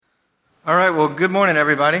All right, well, good morning,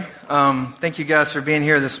 everybody. Thank you guys for being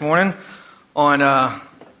here this morning on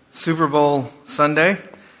Super Bowl Sunday.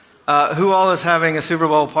 Who all is having a Super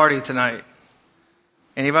Bowl party tonight?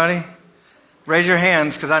 Anybody? Raise your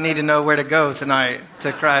hands, because I need to know where to go tonight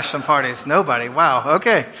to crash some parties. Nobody. Wow.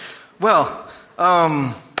 Okay. Well,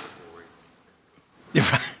 right.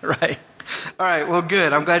 All right, well,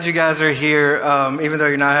 good. I'm glad you guys are here, even though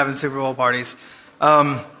you're not having Super Bowl parties.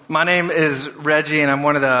 My name is Reggie, and I'm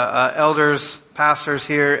one of the elders, pastors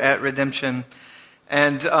here at Redemption.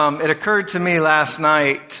 And it occurred to me last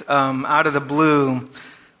night, out of the blue,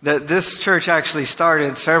 that this church actually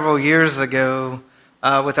started several years ago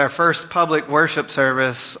with our first public worship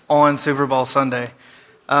service on Super Bowl Sunday.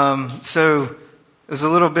 So it was a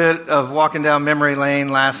little bit of walking down memory lane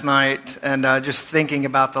last night and just thinking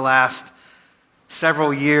about the last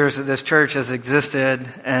several years that this church has existed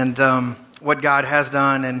and what God has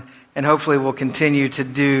done and hopefully will continue to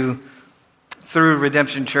do through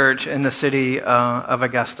Redemption Church in the city of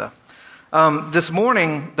Augusta. This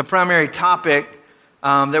morning, the primary topic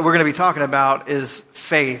that we're going to be talking about is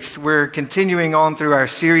faith. We're continuing on through our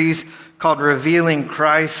series called Revealing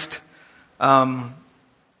Christ. And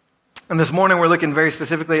this morning we're looking very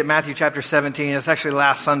specifically at Matthew chapter 17. It's actually the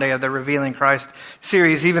last Sunday of the Revealing Christ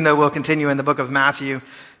series, even though we'll continue in the book of Matthew.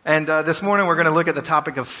 And this morning we're going to look at the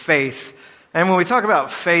topic of faith. And when we talk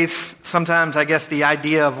about faith, sometimes I guess the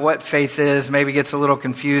idea of what faith is maybe gets a little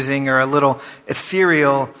confusing or a little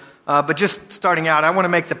ethereal. But just starting out, I want to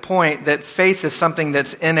make the point that faith is something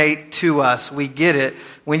that's innate to us. We get it.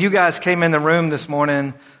 When you guys came in the room this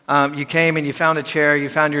morning, you came and you found a chair, you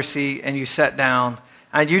found your seat, and you sat down.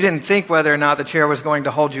 And you didn't think whether or not the chair was going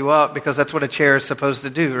to hold you up, because that's what a chair is supposed to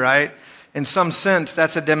do, right? In some sense,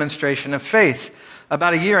 that's a demonstration of faith.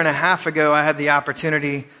 About a year and a half ago, I had the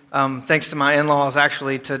opportunity, thanks to my in-laws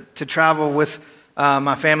actually, to travel with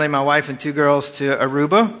my family, my wife and two girls to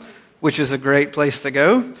Aruba, which is a great place to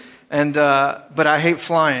go. And but I hate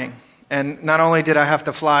flying. And not only did I have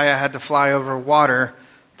to fly, I had to fly over water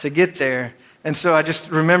to get there. And so I just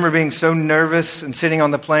remember being so nervous and sitting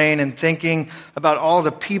on the plane and thinking about all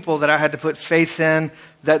the people that I had to put faith in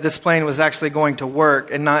that this plane was actually going to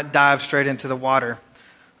work and not dive straight into the water.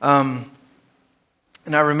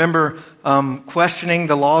 And I remember questioning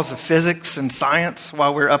the laws of physics and science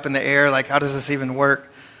while we're up in the air, like, how does this even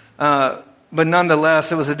work? But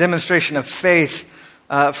nonetheless, it was a demonstration of faith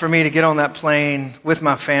for me to get on that plane with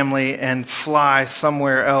my family and fly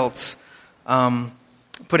somewhere else,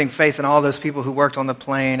 putting faith in all those people who worked on the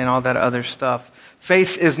plane and all that other stuff.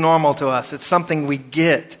 Faith is normal to us. It's something we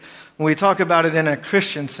get. When we talk about it in a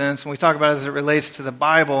Christian sense, when we talk about it as it relates to the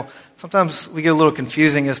Bible, sometimes we get a little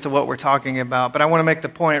confusing as to what we're talking about. But I want to make the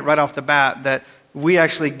point right off the bat that we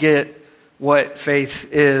actually get what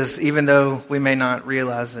faith is, even though we may not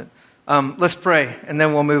realize it. Let's pray, and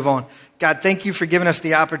then we'll move on. God, thank you for giving us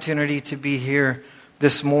the opportunity to be here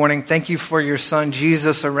this morning. Thank you for your Son,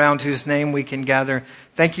 Jesus, around whose name we can gather.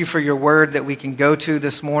 Thank you for your word that we can go to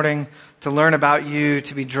this morning to learn about you,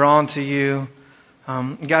 to be drawn to you.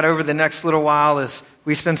 God, over the next little while, as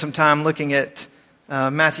we spend some time looking at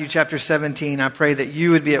Matthew chapter 17, I pray that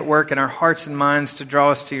you would be at work in our hearts and minds to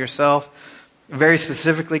draw us to yourself. Very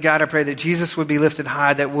specifically, God, I pray that Jesus would be lifted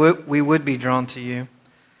high, that we would be drawn to you.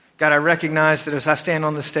 God, I recognize that as I stand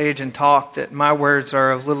on the stage and talk, that my words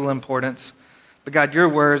are of little importance. But God, your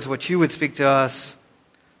words, what you would speak to us,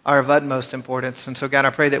 are of utmost importance. And so, God,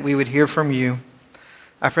 I pray that we would hear from you.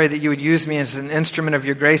 I pray that you would use me as an instrument of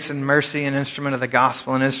your grace and mercy, an instrument of the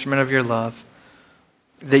gospel, an instrument of your love.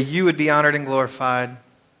 That you would be honored and glorified.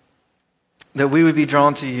 That we would be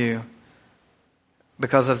drawn to you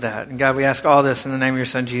because of that. And God, we ask all this in the name of your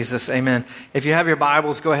Son, Jesus. Amen. If you have your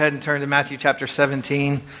Bibles, go ahead and turn to Matthew chapter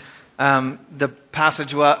 17. The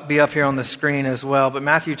passage will be up here on the screen as well. But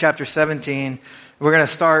Matthew chapter 17, we're going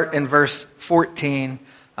to start in verse 14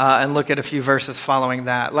 and look at a few verses following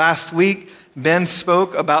that. Last week, Ben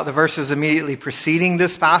spoke about the verses immediately preceding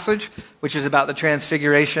this passage, which is about the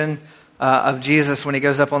transfiguration of Jesus when he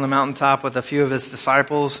goes up on the mountaintop with a few of his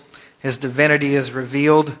disciples. His divinity is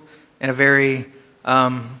revealed in a very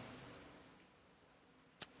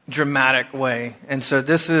dramatic way. And so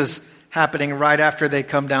this is happening right after they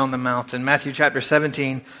come down the mountain. Matthew chapter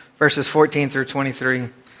 17, verses 14 through 23.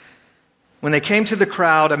 When they came to the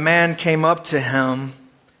crowd, a man came up to him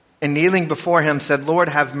and kneeling before him said, "Lord,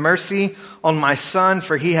 have mercy on my son,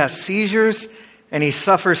 for he has seizures and he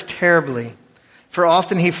suffers terribly. For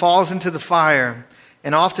often he falls into the fire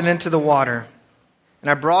and often into the water.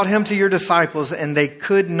 And I brought him to your disciples and they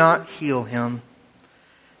could not heal him."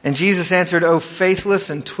 And Jesus answered, "O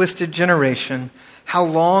faithless and twisted generation, How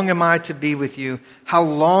long am I to be with you? How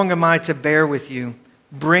long am I to bear with you?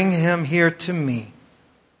 Bring him here to me."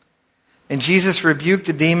 And Jesus rebuked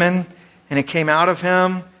the demon, and it came out of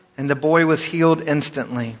him, and the boy was healed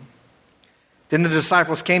instantly. Then the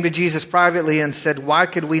disciples came to Jesus privately and said, "Why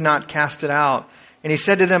could we not cast it out?" And he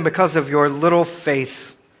said to them, "Because of your little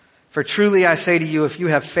faith. For truly I say to you, if you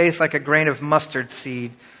have faith like a grain of mustard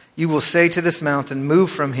seed, you will say to this mountain, 'Move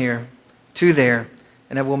from here to there,'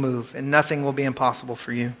 and it will move, and nothing will be impossible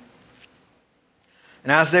for you."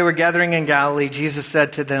 And as they were gathering in Galilee, Jesus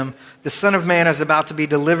said to them, "The Son of Man is about to be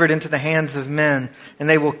delivered into the hands of men, and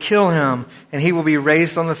they will kill him, and he will be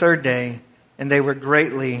raised on the third day." And they were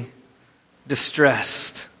greatly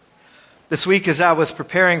distressed. This week, as I was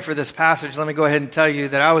preparing for this passage, let me go ahead and tell you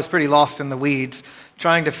that I was pretty lost in the weeds,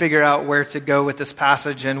 trying to figure out where to go with this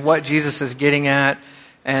passage and what Jesus is getting at,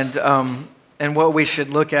 and what we should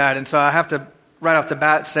look at. And so I have to, right off the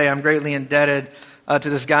bat, say I'm greatly indebted to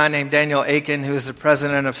this guy named Daniel Akin, who is the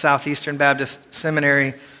president of Southeastern Baptist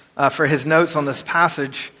Seminary, for his notes on this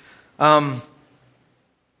passage. And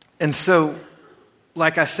so,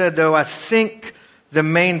 like I said, though, I think the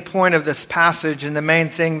main point of this passage and the main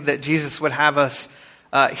thing that Jesus would have us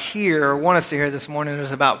hear, or want us to hear this morning,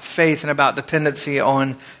 is about faith and about dependency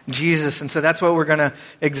on Jesus. And so that's what we're going to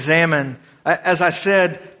examine. As I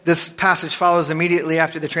said, this passage follows immediately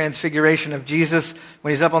after the transfiguration of Jesus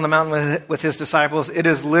when he's up on the mountain with his disciples. It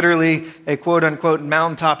is literally a quote-unquote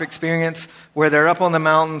mountaintop experience where they're up on the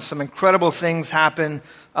mountain. Some incredible things happen.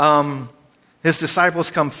 His disciples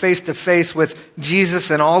come face to face with Jesus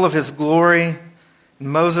in all of his glory.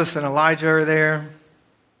 Moses and Elijah are there.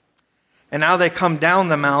 And now they come down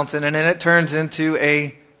the mountain, and then it turns into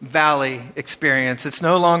a valley experience. It's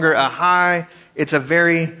no longer a high, it's a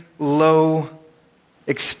very low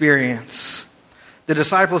experience. The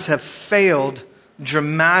disciples have failed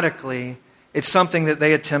dramatically. It's something that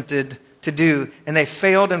they attempted to do, and they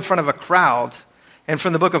failed in front of a crowd. And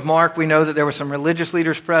from the book of Mark, we know that there were some religious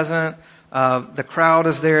leaders present. The crowd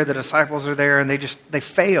is there, the disciples are there, and they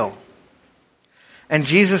fail. And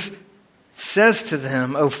Jesus says to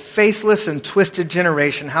them, "O faithless and twisted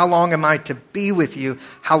generation, how long am I to be with you?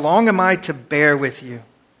 How long am I to bear with you?"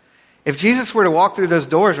 If Jesus were to walk through those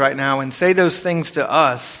doors right now and say those things to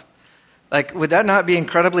us, would that not be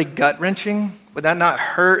incredibly gut-wrenching? Would that not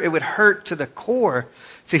hurt? It would hurt to the core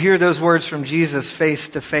to hear those words from Jesus face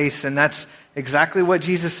to face. And that's exactly what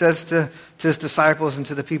Jesus says to his disciples and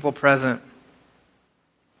to the people present.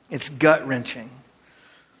 It's gut-wrenching.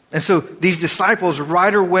 And so these disciples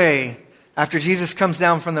right away, after Jesus comes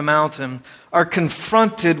down from the mountain, are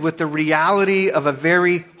confronted with the reality of a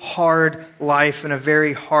very hard life and a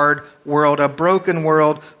very hard world, a broken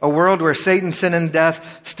world, a world where Satan, sin, and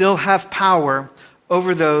death still have power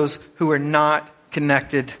over those who are not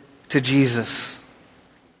connected to Jesus.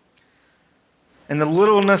 And the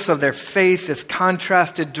littleness of their faith is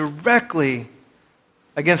contrasted directly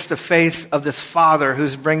against the faith of this father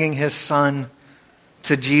who's bringing his son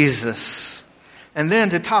to Jesus. And then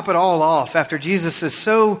to top it all off, after Jesus is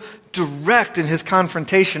so direct in his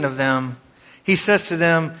confrontation of them, he says to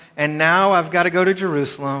them, "And now I've got to go to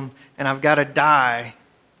Jerusalem and I've got to die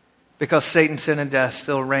because Satan, sin, and death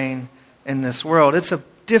still reign in this world." It's a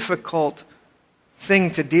difficult thing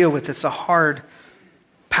to deal with. It's a hard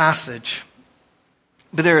passage.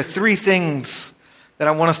 But there are three things that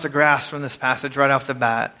I want us to grasp from this passage right off the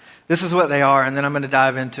bat. This is what they are, and then I'm going to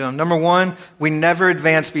dive into them. Number one, we never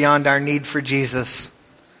advance beyond our need for Jesus.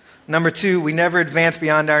 Number two, we never advance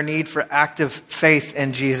beyond our need for active faith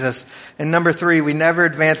in Jesus. And number three, we never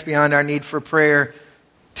advance beyond our need for prayer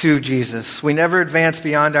to Jesus. We never advance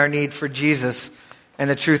beyond our need for Jesus and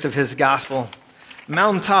the truth of his gospel.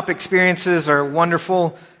 Mountaintop experiences are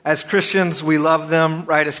wonderful. As Christians, we love them,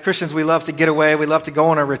 right? As Christians, we love to get away. We love to go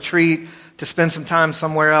on a retreat, to spend some time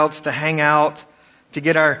somewhere else, to hang out, to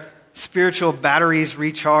get our spiritual batteries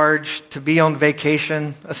recharged, to be on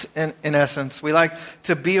vacation, in essence. We like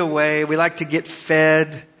to be away. We like to get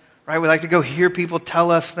fed, right? We like to go hear people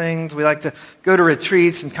tell us things. We like to go to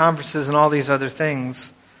retreats and conferences and all these other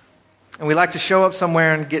things. And we like to show up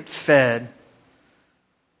somewhere and get fed.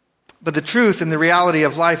 But the truth and the reality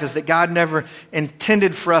of life is that God never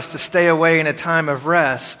intended for us to stay away in a time of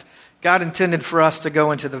rest. God intended for us to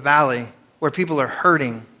go into the valley where people are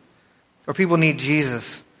hurting, where people need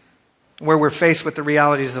Jesus, where we're faced with the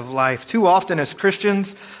realities of life. Too often as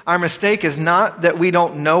Christians, our mistake is not that we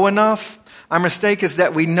don't know enough. Our mistake is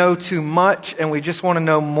that we know too much and we just want to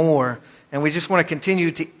know more. And we just want to continue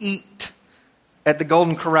to eat at the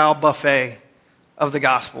Golden Corral buffet of the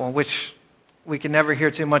gospel, which we can never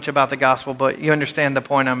hear too much about the gospel, but you understand the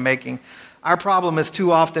point I'm making. Our problem is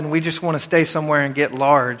too often we just want to stay somewhere and get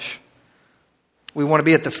large. We want to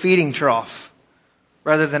be at the feeding trough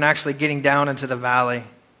rather than actually getting down into the valley.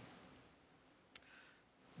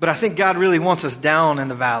 But I think God really wants us down in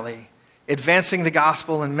the valley, advancing the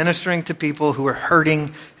gospel and ministering to people who are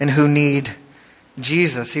hurting and who need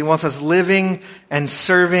Jesus. He wants us living and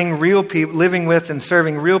serving real people, living with and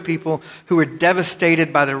serving real people who are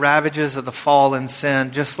devastated by the ravages of the fall and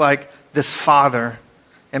sin, just like this father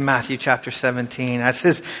in Matthew chapter 17. As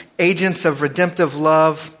his agents of redemptive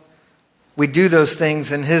love, we do those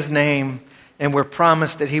things in his name, and we're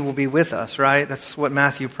promised that he will be with us, right? That's what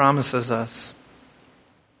Matthew promises us.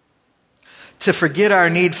 To forget our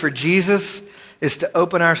need for Jesus is to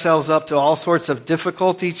open ourselves up to all sorts of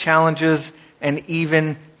difficulty, challenges, and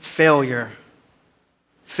even failure.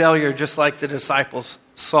 Failure, just like the disciples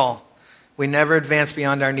saw. We never advance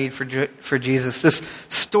beyond our need for Jesus. This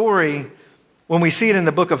story, when we see it in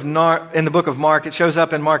the book of Mark, it shows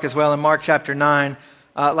up in Mark as well, in Mark chapter 9.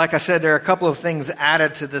 Like I said, there are a couple of things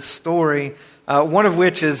added to this story, one of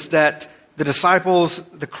which is that the disciples,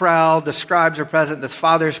 the crowd, the scribes are present, the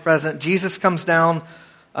Father is present. Jesus comes down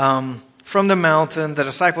from the mountain. The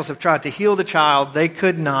disciples have tried to heal the child. They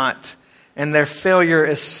could not. And their failure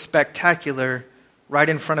is spectacular right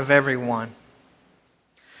in front of everyone.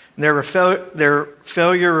 Their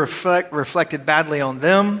failure reflected badly on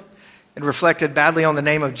them. It reflected badly on the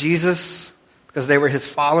name of Jesus because they were his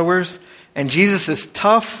followers. And Jesus is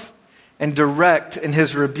tough and direct in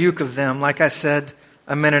his rebuke of them. Like I said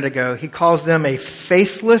a minute ago, he calls them a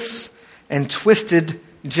faithless and twisted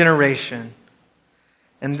generation.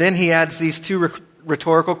 And then he adds these two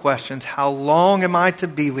rhetorical questions. How long am I to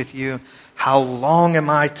be with you? How long am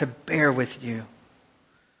I to bear with you?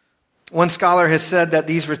 One scholar has said that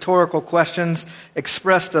these rhetorical questions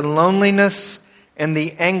express the loneliness and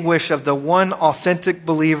the anguish of the one authentic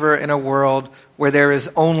believer in a world where there is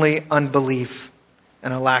only unbelief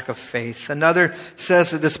and a lack of faith. Another says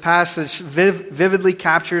that this passage vividly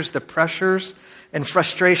captures the pressures and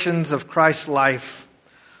frustrations of Christ's life.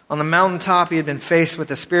 On the mountaintop, he had been faced with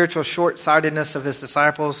the spiritual short-sightedness of his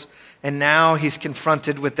disciples, and now he's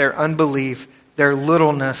confronted with their unbelief, their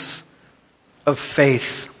littleness of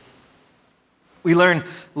faith. We learn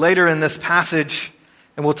later in this passage,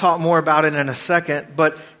 and we'll talk more about it in a second,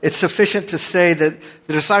 but it's sufficient to say that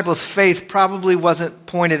the disciples' faith probably wasn't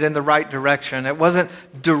pointed in the right direction. It wasn't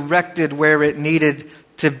directed where it needed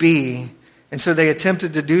to be. And so they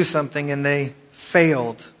attempted to do something and they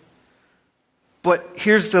failed. But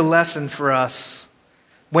here's the lesson for us.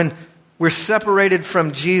 When we're separated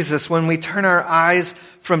from Jesus, when we turn our eyes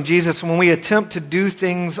from Jesus, when we attempt to do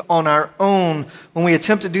things on our own, when we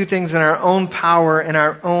attempt to do things in our own power, in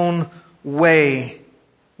our own way,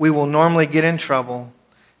 we will normally get in trouble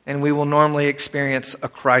and we will normally experience a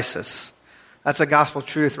crisis. That's a gospel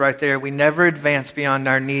truth right there. We never advance beyond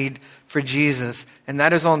our need for Jesus. And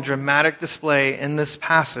that is on dramatic display in this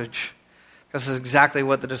passage. This is exactly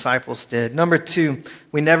what the disciples did. Number 2,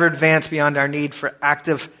 we never advance beyond our need for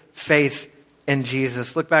active faith in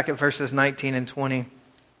Jesus. Look back at verses 19 and 20.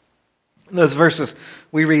 In those verses,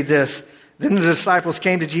 we read this. Then the disciples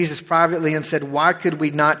came to Jesus privately and said, "Why could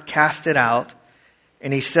we not cast it out?"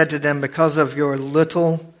 And he said to them, "Because of your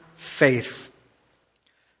little faith.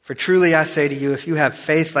 For truly I say to you, if you have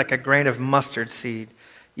faith like a grain of mustard seed,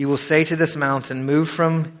 you will say to this mountain, 'Move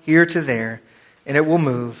from here to there,' and it will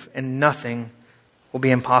move, and nothing will be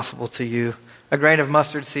impossible to you." A grain of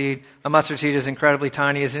mustard seed. A mustard seed is incredibly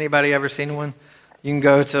tiny. Has anybody ever seen one? You can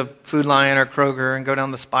go to Food Lion or Kroger and go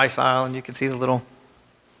down the spice aisle, and you can see the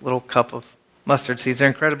little cup of mustard seeds. They're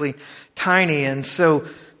incredibly tiny. And so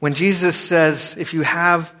when Jesus says, if you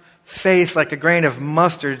have faith like a grain of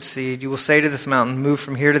mustard seed, you will say to this mountain, "Move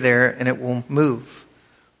from here to there," and it will move.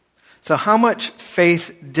 So how much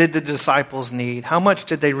faith did the disciples need? How much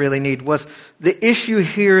did they really need? Was the issue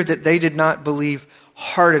here that they did not believe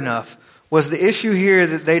hard enough? Was the issue here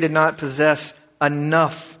that they did not possess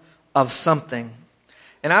enough of something?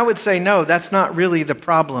 And I would say, no, that's not really the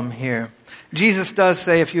problem here. Jesus does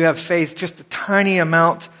say if you have faith, just a tiny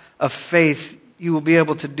amount of faith, you will be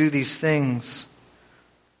able to do these things.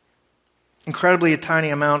 Incredibly a tiny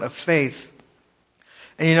amount of faith.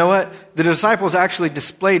 And you know what? The disciples actually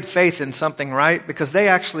displayed faith in something, right? Because they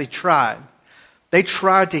actually tried. They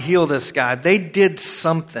tried to heal this guy. They did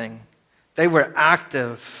something. They were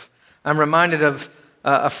active. I'm reminded of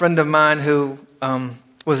a friend of mine who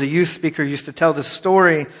was a youth speaker, used to tell the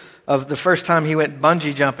story of the first time he went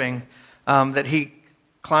bungee jumping, that he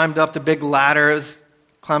climbed up the big ladder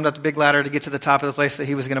to get to the top of the place that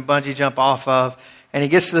he was going to bungee jump off of. And he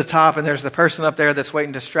gets to the top, and there's the person up there that's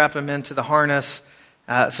waiting to strap him into the harness.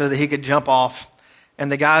 so that he could jump off.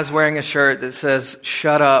 And the guy's wearing a shirt that says,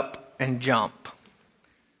 "Shut up and jump."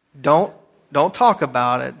 Don't talk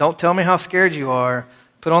about it. Don't tell me how scared you are.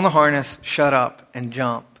 Put on the harness, shut up, and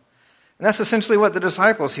jump. And that's essentially what the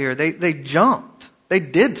disciples here, they jumped. They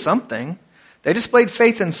did something. They displayed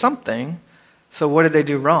faith in something. So what did they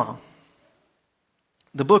do wrong?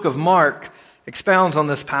 The book of Mark expounds on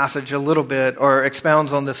this passage a little bit, or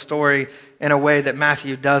expounds on this story in a way that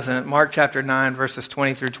Matthew doesn't. Mark chapter 9, verses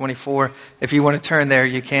 20 through 24. If you want to turn there,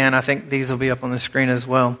 you can. I think these will be up on the screen as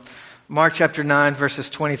well. Mark chapter 9, verses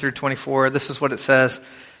 20 through 24. This is what it says.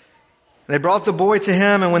 They brought the boy to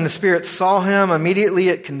him, and when the spirit saw him, immediately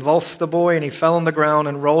it convulsed the boy, and he fell on the ground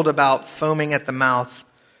and rolled about, foaming at the mouth.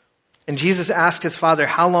 And Jesus asked his father,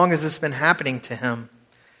 "How long has this been happening to him?"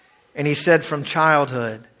 And he said, "From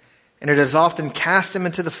childhood. And it has often cast him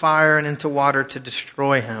into the fire and into water to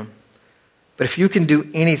destroy him. But if you can do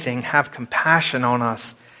anything, have compassion on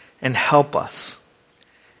us and help us."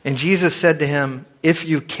 And Jesus said to him, "If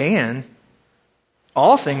you can,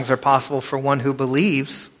 all things are possible for one who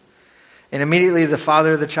believes." And immediately the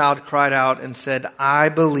father of the child cried out and said, "I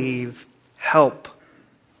believe, help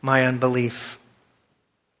my unbelief."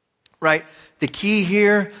 Right? The key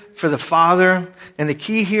here for the father and the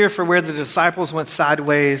key here for where the disciples went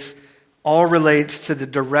sideways all relates to the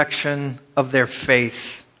direction of their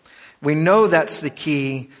faith. We know that's the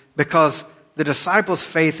key because the disciples'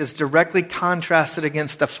 faith is directly contrasted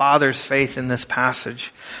against the father's faith in this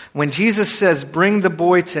passage. When Jesus says, "Bring the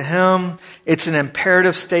boy to him," it's an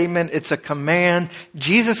imperative statement. It's a command.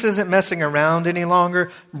 Jesus isn't messing around any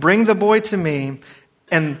longer. "Bring the boy to me."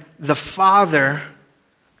 And the father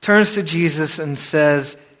turns to Jesus and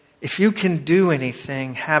says, "If you can do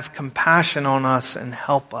anything, have compassion on us and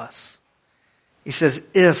help us." He says,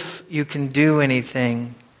 "If you can do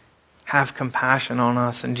anything, have compassion on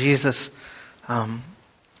us." And Jesus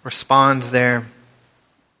responds there.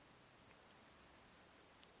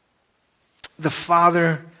 The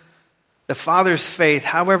father's faith,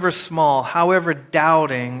 however small, however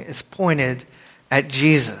doubting, is pointed at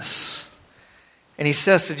Jesus. And he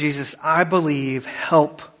says to Jesus, "I believe,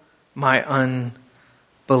 help my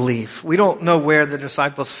unbelief." We don't know where the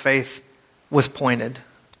disciples' faith was pointed,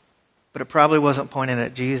 but it probably wasn't pointed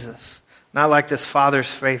at Jesus. Not like this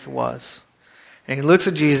father's faith was. And he looks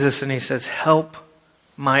at Jesus and he says, "Help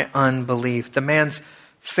my unbelief." The man's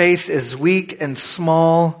faith is weak and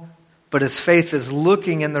small, but his faith is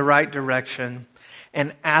looking in the right direction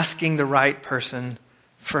and asking the right person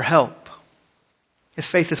for help. His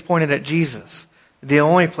faith is pointed at Jesus, the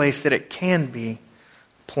only place that it can be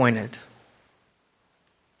pointed.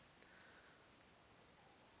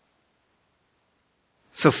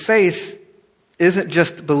 So faith isn't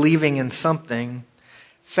just believing in something.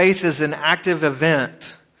 Faith is an active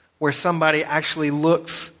event where somebody actually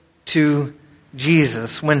looks to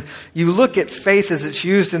Jesus. When you look at faith as it's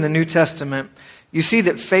used in the New Testament, you see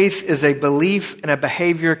that faith is a belief and a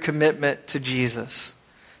behavior commitment to Jesus.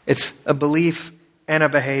 It's a belief and a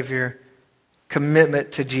behavior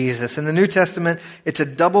commitment to Jesus. In the New Testament, it's a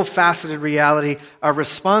double-faceted reality, a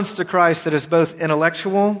response to Christ that is both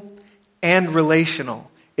intellectual and relational.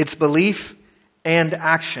 It's belief and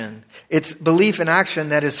action. It's belief and action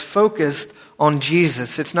that is focused on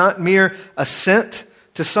Jesus. It's not mere assent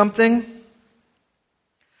to something,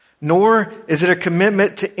 nor is it a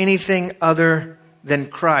commitment to anything other than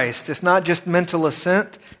Christ. It's not just mental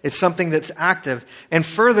assent. It's something that's active. And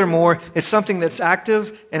furthermore, it's something that's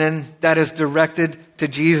active and that is directed to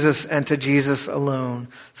Jesus and to Jesus alone.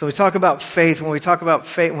 So we talk about faith. When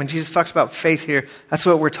Jesus talks about faith here, that's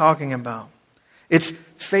what we're talking about. It's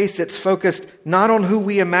faith that's focused not on who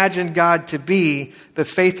we imagine God to be, but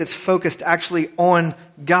faith that's focused actually on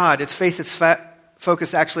God. It's faith that's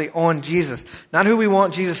focused actually on Jesus. Not who we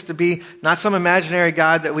want Jesus to be, not some imaginary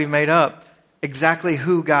God that we've made up. Exactly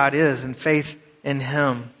who God is and faith in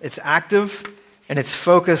Him. It's active and it's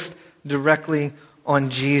focused directly on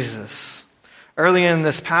Jesus. Early in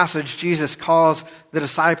this passage, Jesus calls the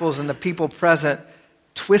disciples and the people present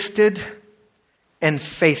twisted and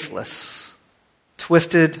faithless.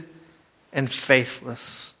 Twisted and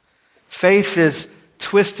faithless. Faith is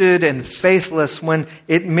twisted and faithless when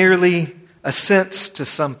it merely assents to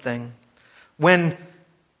something. When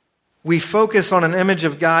we focus on an image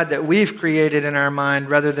of God that we've created in our mind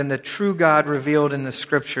rather than the true God revealed in the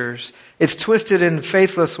Scriptures. It's twisted and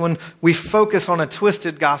faithless when we focus on a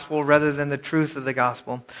twisted gospel rather than the truth of the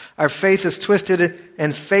gospel. Our faith is twisted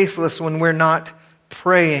and faithless when we're not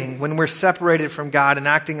praying, when we're separated from God and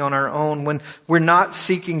acting on our own, when we're not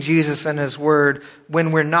seeking Jesus and His Word,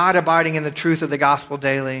 when we're not abiding in the truth of the gospel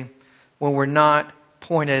daily, when we're not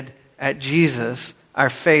pointed at Jesus, our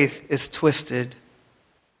faith is twisted.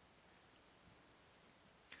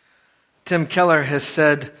 Tim Keller has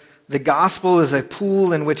said, "The gospel is a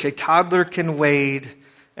pool in which a toddler can wade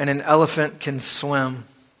and an elephant can swim."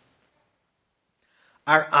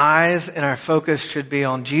 Our eyes and our focus should be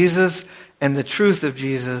on Jesus and the truth of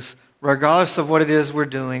Jesus, regardless of what it is we're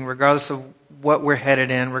doing, regardless of what we're headed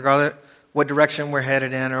in, regardless what direction we're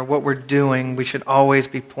headed in or what we're doing. We should always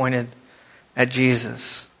be pointed at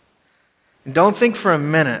Jesus. And don't think for a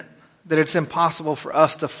minute that it's impossible for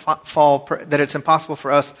us to fall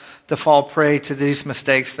prey to these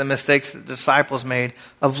mistakes, the mistakes that the disciples made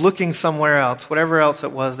of looking somewhere else, whatever else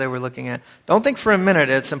it was they were looking at. Don't think for a minute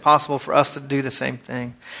it's impossible for us to do the same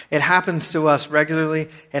thing. It happens to us regularly.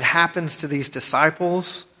 It happens to these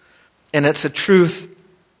disciples, and it's a truth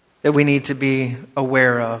that we need to be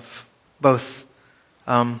aware of, both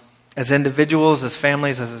as individuals, as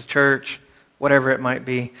families, as a church, whatever it might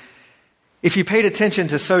be. If you paid attention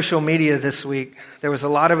to social media this week, there was a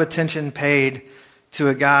lot of attention paid to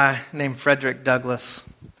a guy named Frederick Douglass.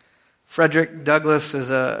 Frederick Douglass is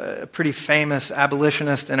a pretty famous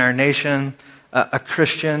abolitionist in our nation, a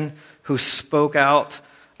Christian who spoke out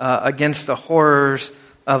against the horrors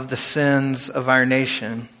of the sins of our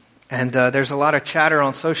nation. And there's a lot of chatter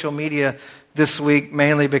on social media this week,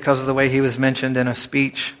 mainly because of the way he was mentioned in a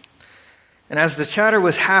speech. And as the chatter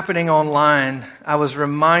was happening online, I was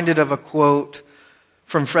reminded of a quote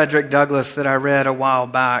from Frederick Douglass that I read a while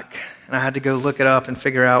back. And I had to go look it up and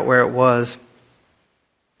figure out where it was.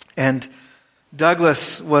 And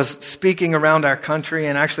Douglass was speaking around our country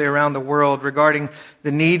and actually around the world regarding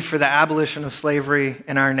the need for the abolition of slavery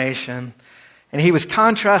in our nation. And he was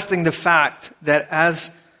contrasting the fact that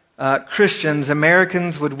as Christians,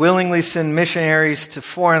 Americans would willingly send missionaries to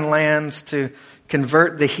foreign lands to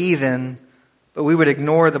convert the heathen, but we would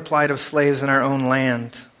ignore the plight of slaves in our own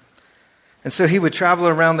land. And so he would travel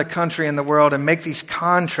around the country and the world and make these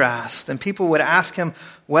contrasts. And people would ask him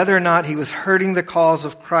whether or not he was hurting the cause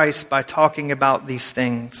of Christ by talking about these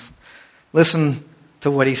things. Listen to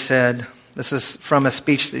what he said. This is from a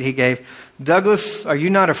speech that he gave. "Douglass, are you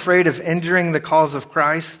not afraid of injuring the cause of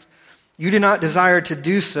Christ? You do not desire to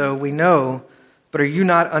do so, we know, but are you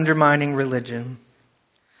not undermining religion?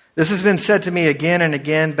 This has been said to me again and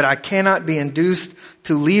again, but I cannot be induced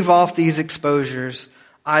to leave off these exposures.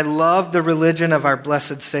 I love the religion of our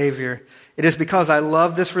blessed Savior. It is because I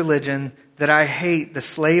love this religion that I hate the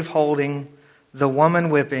slave-holding, the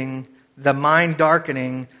woman-whipping, the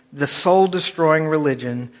mind-darkening, the soul-destroying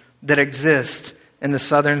religion that exists in the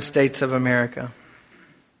southern states of America."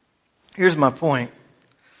 Here's my point.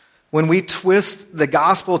 When we twist the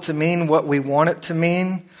gospel to mean what we want it to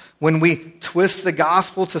mean, when we twist the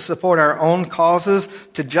gospel to support our own causes,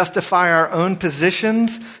 to justify our own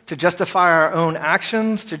positions, to justify our own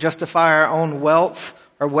actions, to justify our own wealth,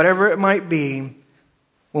 or whatever it might be,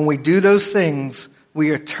 when we do those things,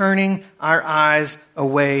 we are turning our eyes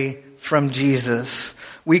away from Jesus.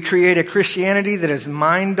 We create a Christianity that is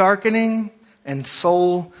mind-darkening and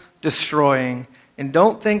soul-destroying. And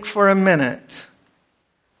don't think for a minute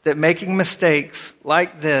that making mistakes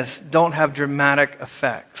like this don't have dramatic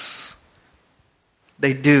effects.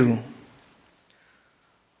 They do.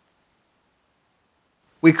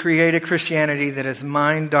 We create a Christianity that is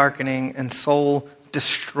mind-darkening and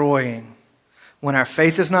soul-destroying. When our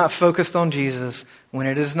faith is not focused on Jesus, when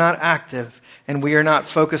it is not active, and we are not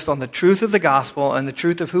focused on the truth of the gospel and the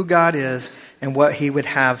truth of who God is and what He would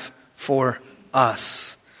have for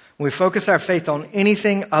us. When we focus our faith on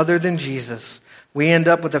anything other than Jesus, we end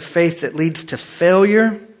up with a faith that leads to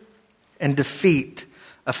failure and defeat,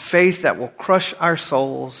 a faith that will crush our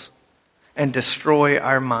souls and destroy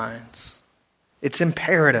our minds. It's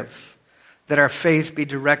imperative that our faith be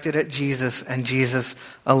directed at Jesus and Jesus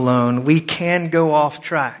alone. We can go off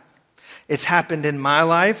track. It's happened in my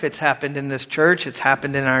life. It's happened in this church. It's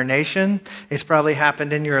happened in our nation. It's probably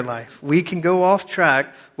happened in your life. We can go off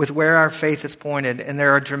track with where our faith is pointed, and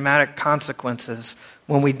there are dramatic consequences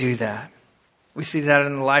when we do that. We see that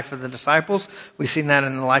in the life of the disciples. We've seen that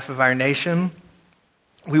in the life of our nation.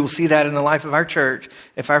 We will see that in the life of our church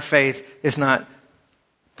if our faith is not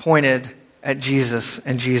pointed at Jesus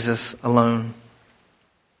and Jesus alone.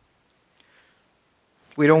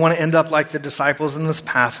 We don't want to end up like the disciples in this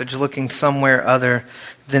passage, looking somewhere other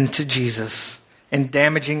than to Jesus and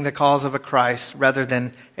damaging the cause of a Christ rather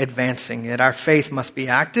than advancing it. Our faith must be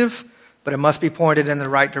active, but it must be pointed in the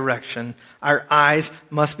right direction. Our eyes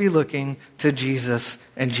must be looking to Jesus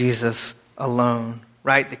and Jesus alone,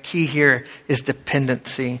 right? The key here is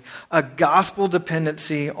dependency, a gospel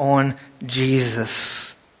dependency on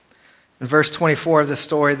Jesus. In verse 24 of the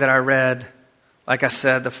story that I read, like I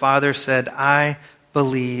said, the father said, "I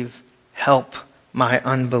believe. Help my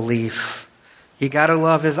unbelief. You got to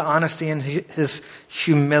love his honesty and his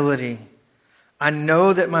humility. I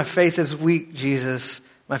know that my faith is weak, Jesus.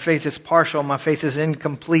 My faith is partial. My faith is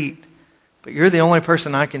incomplete. But you're the only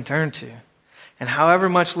person I can turn to. And however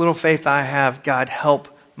much little faith I have, God, help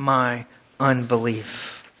my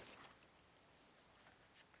unbelief.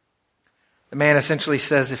 The man essentially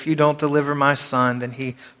says, if you don't deliver my son, then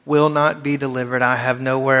he will not be delivered. I have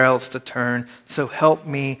nowhere else to turn. So help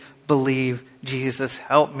me believe, Jesus.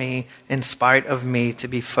 Help me, in spite of me, to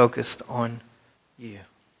be focused on you.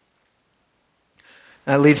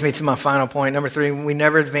 That leads me to my final point. Number 3, we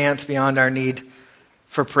never advance beyond our need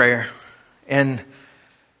for prayer. And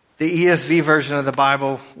the ESV version of the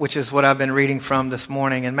Bible, which is what I've been reading from this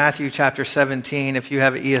morning, in Matthew chapter 17, if you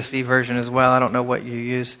have an ESV version as well, I don't know what you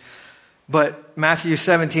use, but Matthew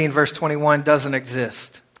 17 verse 21 doesn't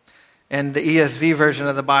exist. And the ESV version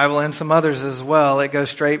of the Bible, and some others as well, it goes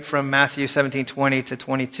straight from Matthew 17:20 to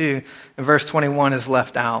 22, and verse 21 is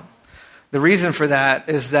left out. The reason for that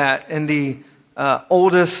is that in the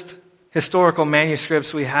oldest historical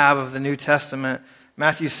manuscripts we have of the New Testament,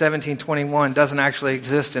 Matthew 17:21 doesn't actually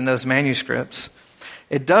exist in those manuscripts.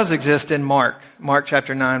 It does exist in Mark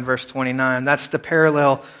chapter 9, verse 29. That's the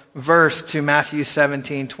parallel verse to Matthew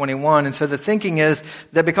 17:21. And so the thinking is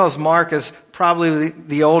that because Mark is probably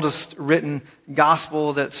the oldest written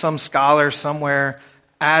gospel, that some scholar somewhere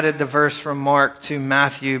added the verse from Mark to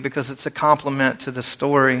Matthew because it's a complement to the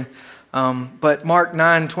story. But Mark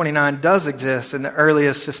 9:29 does exist in the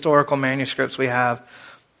earliest historical manuscripts we have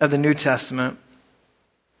of the New Testament.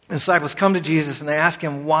 The disciples come to Jesus and they ask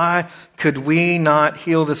him, why could we not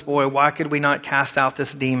heal this boy? Why could we not cast out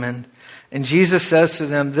this demon? And Jesus says to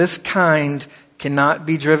them, this kind cannot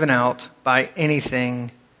be driven out by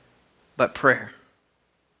anything but prayer.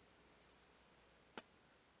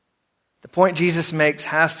 The point Jesus makes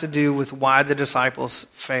has to do with why the disciples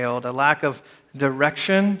failed. A lack of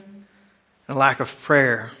direction and a lack of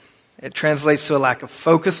prayer. It translates to a lack of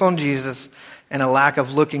focus on Jesus and a lack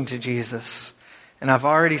of looking to Jesus. And I've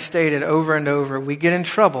already stated over and over, we get in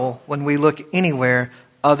trouble when we look anywhere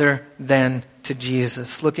other than to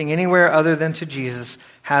Jesus. Looking anywhere other than to Jesus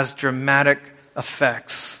has dramatic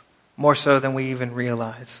effects, more so than we even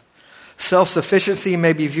realize. Self-sufficiency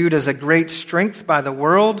may be viewed as a great strength by the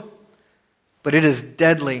world, but it is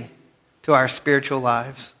deadly to our spiritual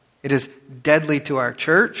lives. It is deadly to our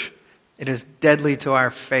church. It is deadly to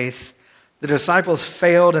our faith. The disciples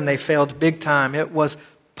failed, and they failed big time. It was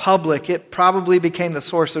public. It probably became the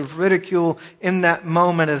source of ridicule in that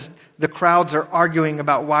moment as the crowds are arguing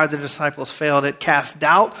about why the disciples failed. It cast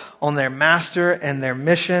doubt on their master and their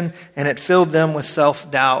mission, and it filled them with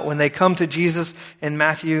self-doubt. When they come to Jesus in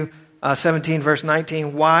Matthew 17, verse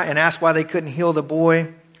 19, and ask why they couldn't heal the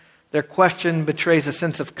boy, their question betrays a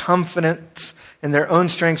sense of confidence in their own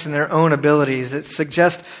strengths and their own abilities. It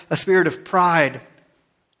suggests a spirit of pride,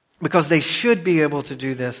 because they should be able to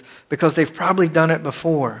do this, because they've probably done it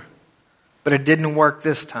before, but it didn't work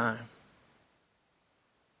this time.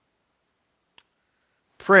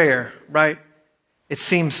 Prayer, right? It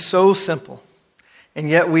seems so simple, and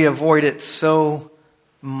yet we avoid it so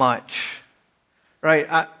much,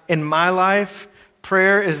 right? In my life,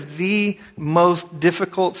 prayer is the most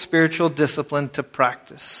difficult spiritual discipline to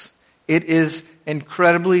practice. It is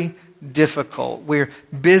incredibly difficult. We're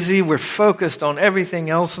busy, we're focused on everything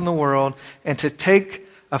else in the world, and to take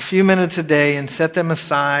a few minutes a day and set them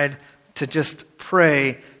aside to just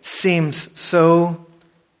pray seems so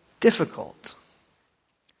difficult.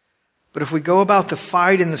 But if we go about the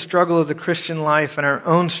fight and the struggle of the Christian life in our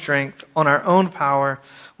own strength, on our own power,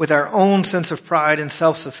 with our own sense of pride and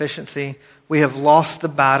self-sufficiency, we have lost the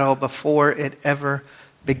battle before it ever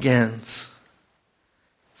begins.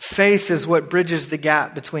 Faith is what bridges the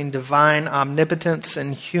gap between divine omnipotence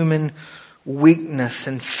and human weakness.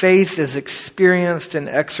 And faith is experienced and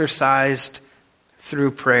exercised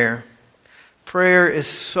through prayer. Prayer is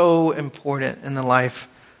so important in the life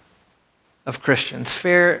of Christians.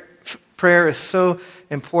 Prayer is so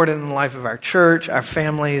important in the life of our church, our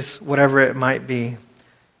families, whatever it might be.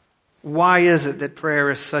 Why is it that prayer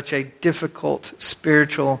is such a difficult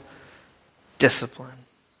spiritual discipline?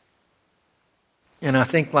 And I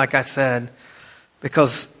think, like I said,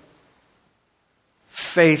 because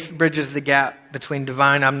faith bridges the gap between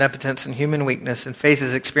divine omnipotence and human weakness, and faith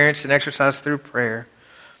is experienced and exercised through prayer.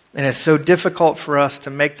 And it's so difficult for us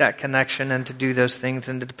to make that connection and to do those things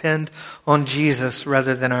and to depend on Jesus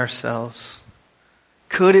rather than ourselves.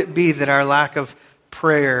 Could it be that our lack of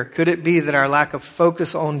prayer, could it be that our lack of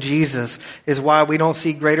focus on Jesus is why we don't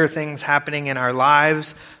see greater things happening in our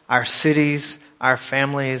lives, our cities, our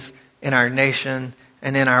families, in our nation,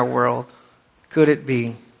 and in our world? Could it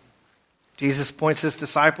be? Jesus points his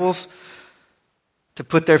disciples to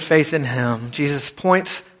put their faith in him. Jesus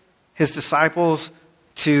points his disciples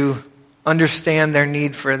to understand their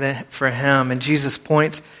need for him. And Jesus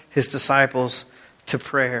points his disciples to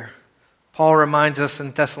prayer. Paul reminds us in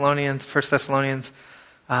 1 Thessalonians,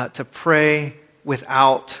 to pray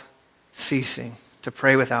without ceasing. To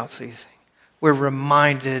pray without ceasing. We're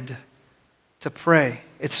reminded to pray.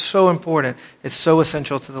 It's so important. It's so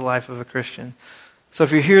essential to the life of a Christian. So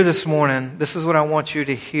if you're here this morning, this is what I want you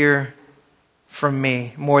to hear from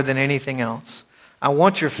me more than anything else. I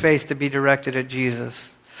want your faith to be directed at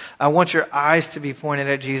Jesus. I want your eyes to be pointed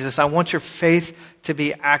at Jesus. I want your faith to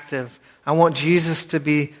be active. I want Jesus to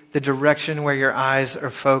be the direction where your eyes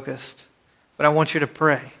are focused. But I want you to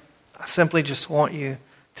pray. I simply just want you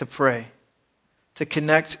to pray. To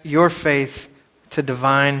connect your faith to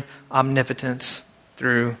divine omnipotence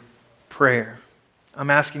through prayer. I'm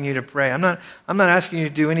asking you to pray. I'm not asking you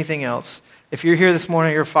to do anything else. If you're here this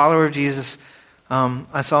morning, you're a follower of Jesus,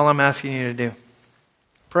 that's all I'm asking you to do.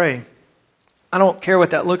 Pray. I don't care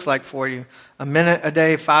what that looks like for you. A minute a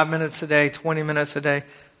day, 5 minutes a day, 20 minutes a day.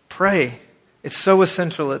 Pray. It's so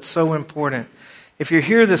essential. It's so important. If you're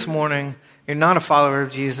here this morning, you're not a follower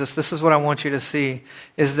of Jesus, this is what I want you to see,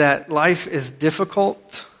 is that life is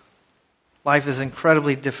difficult. Life is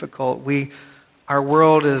incredibly difficult. Our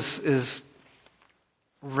world is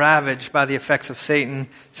ravaged by the effects of Satan,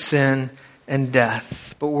 sin, and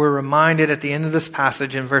death. But we're reminded at the end of this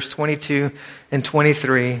passage in verse 22 and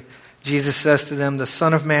 23, Jesus says to them, the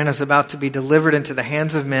Son of Man is about to be delivered into the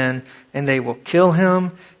hands of men, and they will kill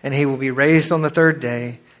him, and he will be raised on the third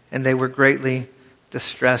day. And they were greatly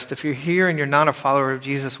distressed. If you're here and you're not a follower of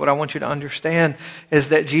Jesus, what I want you to understand is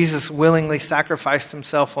that Jesus willingly sacrificed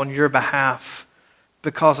himself on your behalf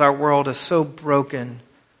because our world is so broken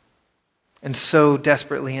and so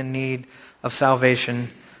desperately in need of salvation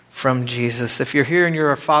from Jesus. If you're here and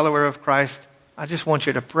you're a follower of Christ, I just want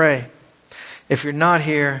you to pray. If you're not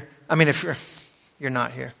here, you're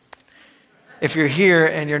not here. If you're here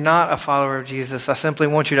and you're not a follower of Jesus, I simply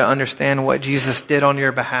want you to understand what Jesus did on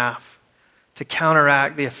your behalf to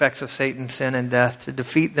counteract the effects of Satan, sin, and death, to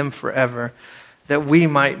defeat them forever, that we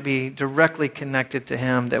might be directly connected to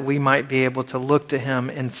him, that we might be able to look to him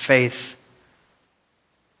in faith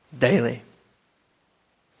daily.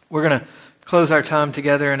 We're going to close our time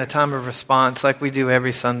together in a time of response like we do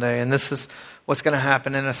every Sunday, and this is what's going to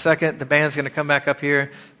happen. In a second, the band's going to come back up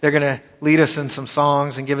here. They're going to lead us in some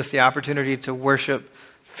songs and give us the opportunity to worship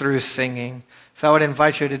through singing. So I would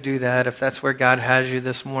invite you to do that if that's where God has you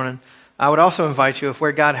this morning. I would also invite you, if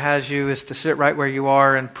where God has you is to sit right where you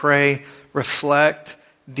are and pray, reflect,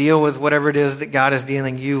 deal with whatever it is that God is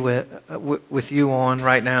dealing you with you on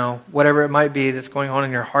right now, whatever it might be that's going on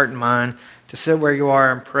in your heart and mind, to sit where you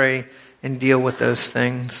are and pray and deal with those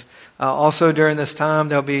things. Also during this time,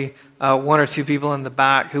 there'll be one or two people in the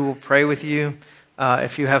back who will pray with you.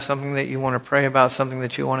 If you have something that you want to pray about, something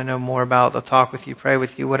that you want to know more about, they'll talk with you, pray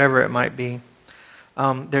with you, whatever it might be.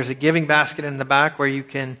 There's a giving basket in the back where you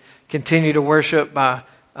can continue to worship by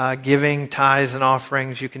giving tithes and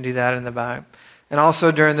offerings. You can do that in the back. And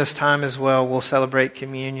also during this time as well, we'll celebrate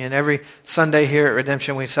communion. Every Sunday here at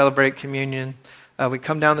Redemption, we celebrate communion. We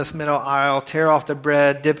come down this middle aisle, tear off the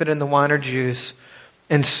bread, dip it in the wine or juice,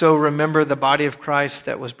 and so remember the body of Christ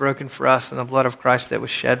that was broken for us and the blood of Christ that was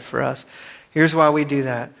shed for us. Here's why we do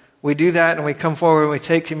that. We do that and we come forward and we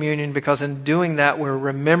take communion because in doing that, we're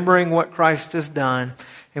remembering what Christ has done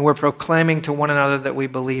and we're proclaiming to one another that we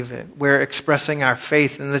believe it. We're expressing our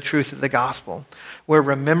faith in the truth of the gospel. We're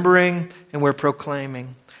remembering and we're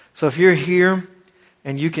proclaiming. So if you're here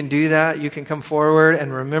and you can do that, you can come forward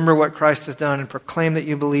and remember what Christ has done and proclaim that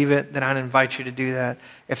you believe it, then I'd invite you to do that.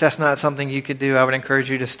 If that's not something you could do, I would encourage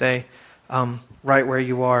you to stay right where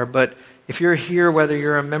you are. But if you're here, whether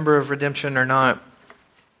you're a member of Redemption or not,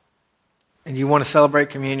 and you want to celebrate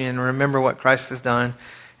communion and remember what Christ has done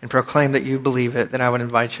and proclaim that you believe it, then I would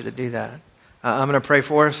invite you to do that. I'm going to pray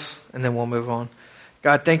for us, and then we'll move on.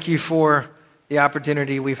 God, thank you for the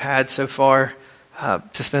opportunity we've had so far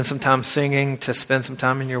to spend some time singing, to spend some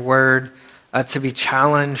time in your word, to be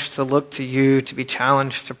challenged to look to you, to be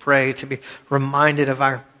challenged to pray, to be reminded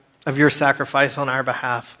of your sacrifice on our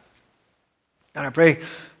behalf. And I pray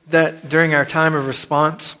that during our time of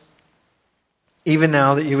response, even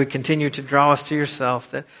now, that you would continue to draw us to yourself,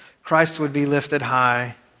 that Christ would be lifted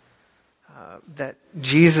high, that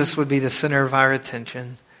Jesus would be the center of our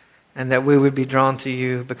attention, and that we would be drawn to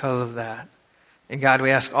you because of that. And God, we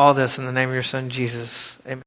ask all this in the name of your Son, Jesus. Amen.